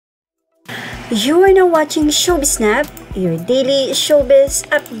You are now watching Showbiz Snap, your daily showbiz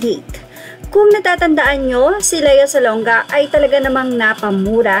update. Kung natatandaan nyo, si Lea Salonga ay talaga namang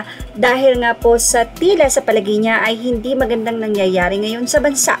napamura dahil nga po sa tila sa palagay niya ay hindi magandang nangyayari ngayon sa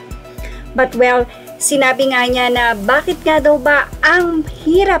bansa. But well, sinabi nga niya na bakit nga daw ba ang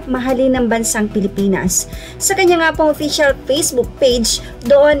hirap mahalin ng bansang Pilipinas. Sa kanya nga pong official Facebook page,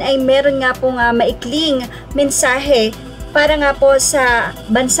 doon ay meron nga pong maikling mensahe para nga po sa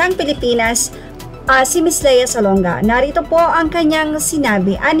bansang Pilipinas, si Miss Lea Salonga. Narito po ang kanyang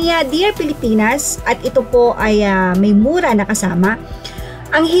sinabi. Aniya, Dear Pilipinas, at ito po ay may mura na kasama.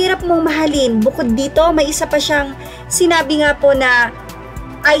 Ang hirap mong mahalin. Bukod dito, may isa pa siyang sinabi nga po na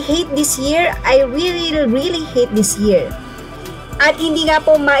I hate this year. I really hate this year. At hindi nga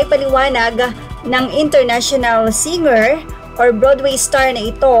po maipaliwanag ng international singer or Broadway star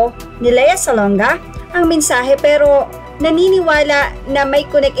na ito ni Lea Salonga ang mensahe, pero naniniwala na may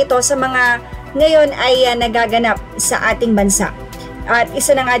connect ito sa mga ngayon ay nagaganap sa ating bansa. At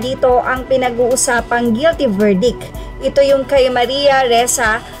isa na nga dito ang pinag-uusapang guilty verdict. Ito yung kay Maria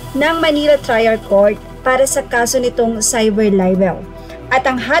Ressa ng Manila Trial Court para sa kaso nitong cyber libel. At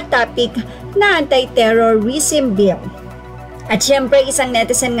ang hot topic na anti-terrorism bill. At syempre isang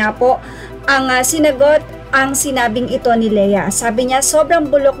netizen nga po ang sinagot ang sinabing ito ni Lea. Sabi niya,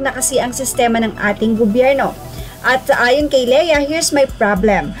 sobrang bulok na kasi ang sistema ng ating gobyerno. At ayon kay Lea, here's my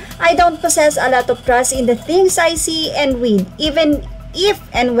problem. I don't possess a lot of trust in the things I see and read, even if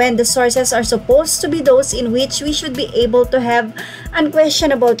and when the sources are supposed to be those in which we should be able to have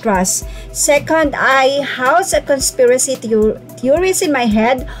unquestionable trust. Second, I house a conspiracy theories in my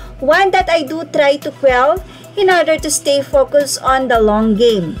head, one that I do try to quell in order to stay focused on the long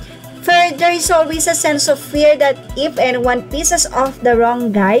game. Third, there is always a sense of fear that if anyone pisses off the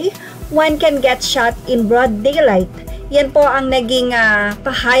wrong guy, one can get shot in broad daylight. Yan po ang naging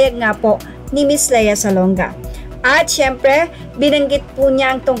pahayag nga po ni Miss Lea Salonga. At syempre, binanggit po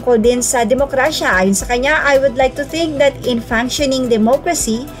niya ang tungkol din sa demokrasya. Ayon sa kanya, I would like to think that in functioning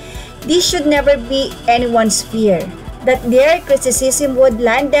democracy, this should never be anyone's fear. That their criticism would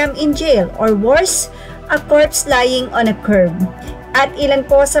land them in jail or worse, a corpse lying on a curb. At ilan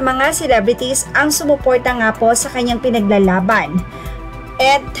po sa mga celebrities ang sumuporta nga po sa kanyang pinaglalaban.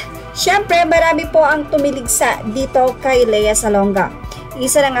 At syempre, marami po ang tumiligsa dito kay Lea Salonga.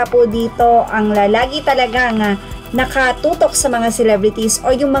 Isa na nga po dito ang lalagi talagang nakatutok sa mga celebrities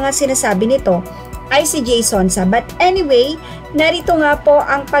o yung mga sinasabi nito ay si Jason Sa. But anyway, narito nga po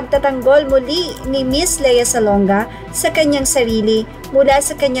ang pagtatanggol muli ni Miss Lea Salonga sa kanyang sarili mula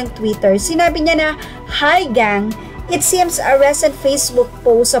sa kanyang Twitter. Sinabi niya na, Hi gang! It seems a recent Facebook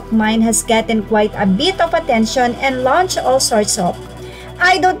post of mine has gotten quite a bit of attention and launched all sorts of.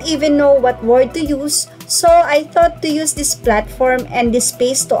 I don't even know what word to use, so I thought to use this platform and this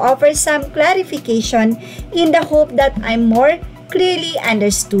space to offer some clarification in the hope that I'm more clearly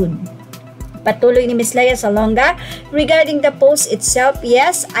understood. Patuloy ni Ms. Lea Salonga regarding the post itself,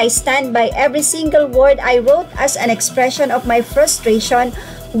 yes, I stand by every single word I wrote as an expression of my frustration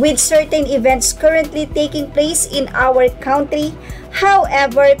with certain events currently taking place in our country.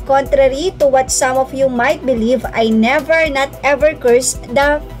 However, contrary to what some of you might believe, I never, not ever cursed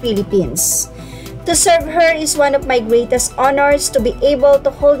the Philippines. To serve her is one of my greatest honors. To be able to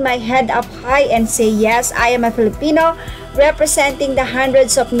hold my head up high and say, yes, I am a Filipino, representing the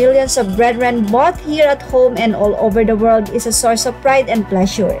hundreds of millions of brethren both here at home and all over the world is a source of pride and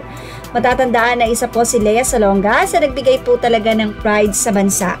pleasure. Matatandaan na isa po si Lea Salonga sa nagbigay po talaga ng pride sa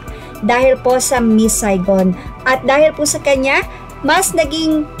bansa dahil po sa Miss Saigon. At dahil po sa kanya, mas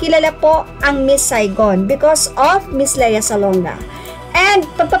naging kilala po ang Miss Saigon because of Miss Lea Salonga. And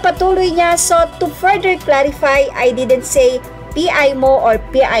pagpapatuloy niya, so to further clarify, I didn't say PI mo or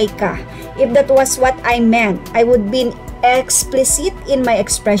PI ka. If that was what I meant, I would be explicit in my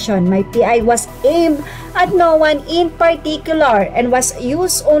expression. My PI was aimed at no one in particular and was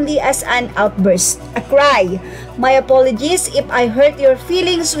used only as an outburst, a cry. My apologies if I hurt your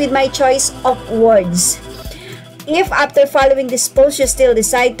feelings with my choice of words. If after following this post you still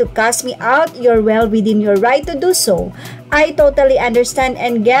decide to cast me out, you're well within your right to do so. I totally understand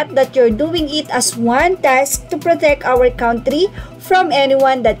and get that you're doing it as one task to protect our country from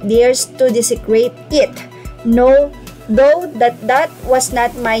anyone that dares to desecrate it. No, though that was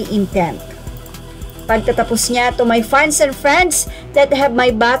not my intent. Pagtatapos niya, to my fans and friends that have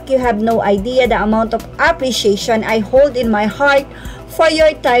my back, you have no idea the amount of appreciation I hold in my heart for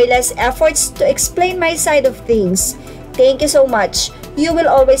your tireless efforts to explain my side of things. Thank you so much. You will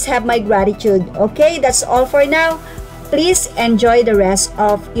always have my gratitude. Okay, that's all for now. Please enjoy the rest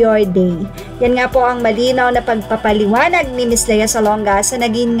of your day. Yan nga po ang malinaw na pagpapaliwanag ni Ms. Lea Salonga sa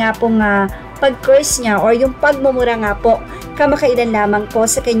naging nga pong pag-curse niya or yung pagmumura nga po kamakailan lamang po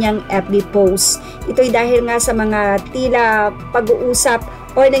sa kanyang FB post. Ito'y dahil nga sa mga tila pag-uusap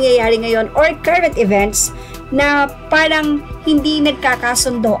or nangyayari ngayon or current events na parang hindi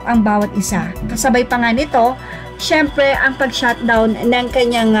nagkakasundo ang bawat isa. Kasabay pa nga nito, syempre ang pag-shutdown ng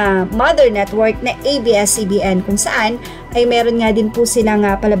kanyang mother network na ABS-CBN kung saan ay meron nga din po silang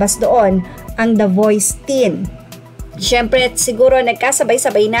palabas doon ang The Voice Teen. Syempre siguro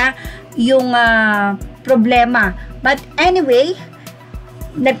nagkasabay-sabay na yung problema. But anyway,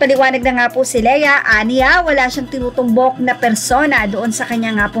 nagpaliwanag na nga po si Lea, aniya, wala siyang tinutumbok na persona doon sa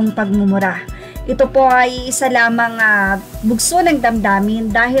kanya nga pong pagmumura. Ito po ay isa lamang bugso ng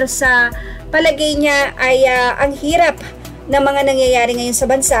damdamin dahil sa palagay niya ay ang hirap na mga nangyayari ngayon sa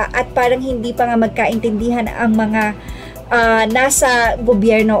bansa at parang hindi pa nga magkaintindihan ang mga nasa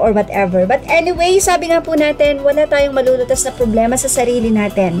gobyerno or whatever. But anyway, sabi nga po natin, wala tayong malulutas na problema sa sarili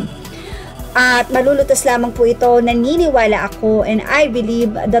natin. At malulutas lamang po ito, naniniwala ako, and I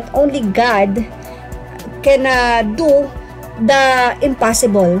believe that only God can do the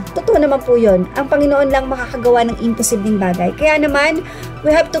impossible. Totoo naman po yun. Ang Panginoon lang makakagawa ng imposibleng bagay. Kaya naman,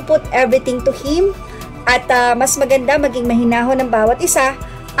 we have to put everything to Him at mas maganda maging mahinahon ng bawat isa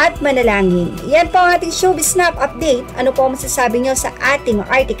at manalangin. Yan po ang ating Showbiz Snap Update. Ano po ang masasabi nyo sa ating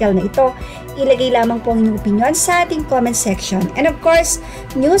article na ito? Ilagay lamang po ang inyong opinion sa ating comment section. And of course,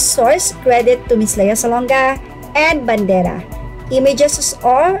 news source, credit to Miss Lea Salonga and Bandera. Images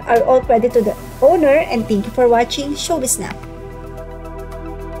are all credit to the owner, and thank you for watching Showbiz Snap.